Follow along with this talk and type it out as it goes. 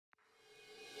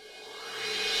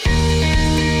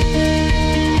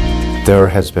There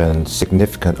has been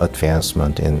significant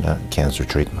advancement in cancer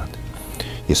treatment,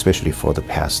 especially for the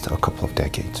past couple of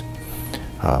decades.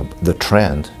 The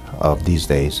trend of these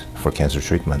days for cancer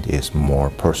treatment is more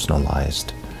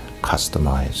personalized,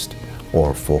 customized,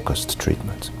 or focused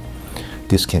treatments.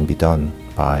 This can be done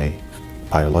by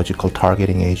biological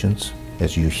targeting agents,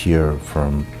 as you hear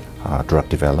from drug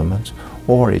development,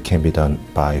 or it can be done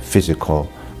by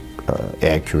physical,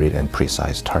 accurate and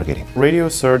precise targeting.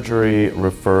 Radiosurgery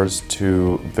refers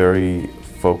to very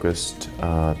focused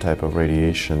type of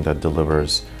radiation that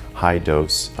delivers high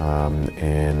dose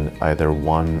in either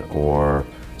one or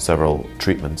several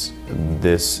treatments.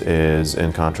 This is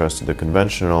in contrast to the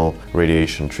conventional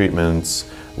radiation treatments,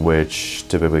 which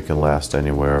typically can last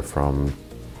anywhere from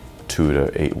 2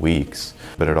 to 8 weeks,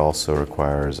 but it also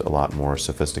requires a lot more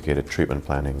sophisticated treatment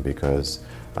planning because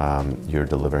you're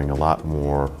delivering a lot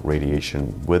more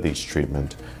radiation with each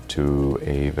treatment to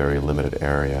a very limited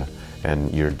area,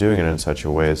 and you're doing it in such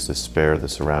a way as to spare the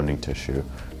surrounding tissue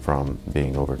from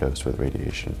being overdosed with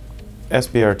radiation.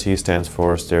 SBRT stands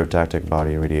for stereotactic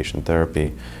body radiation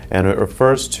therapy, and it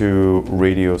refers to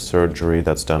radiosurgery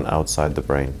that's done outside the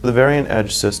brain. The Varian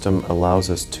Edge system allows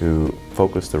us to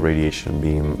focus the radiation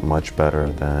beam much better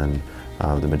than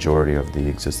the majority of the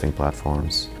existing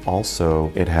platforms.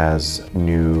 Also, it has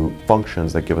new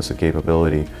functions that give us a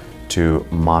capability to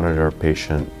monitor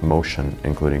patient motion,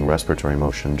 including respiratory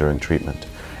motion during treatment,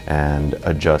 and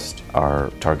adjust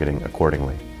our targeting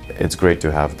accordingly. It's great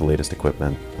to have the latest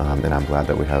equipment, and I'm glad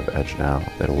that we have Edge now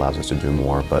that allows us to do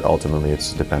more, but ultimately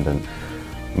it's dependent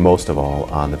most of all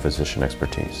on the physician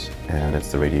expertise, and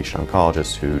it's the radiation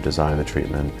oncologists who design the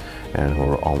treatment and who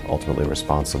are ultimately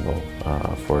responsible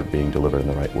for it being delivered in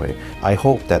the right way. I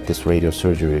hope that this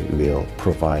radiosurgery will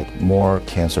provide more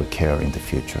cancer care in the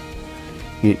future.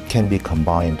 It can be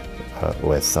combined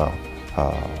with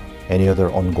any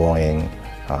other ongoing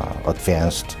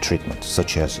advanced treatments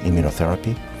such as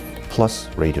immunotherapy plus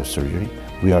radiosurgery.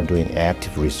 We are doing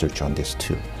active research on this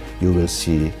too. You will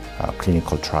see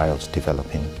clinical trials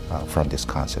developing from this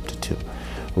concept too.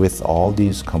 With all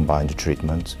these combined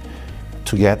treatments,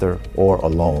 together or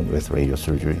alone with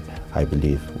radiosurgery, I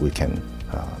believe we can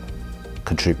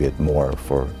contribute more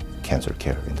for cancer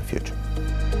care in the future.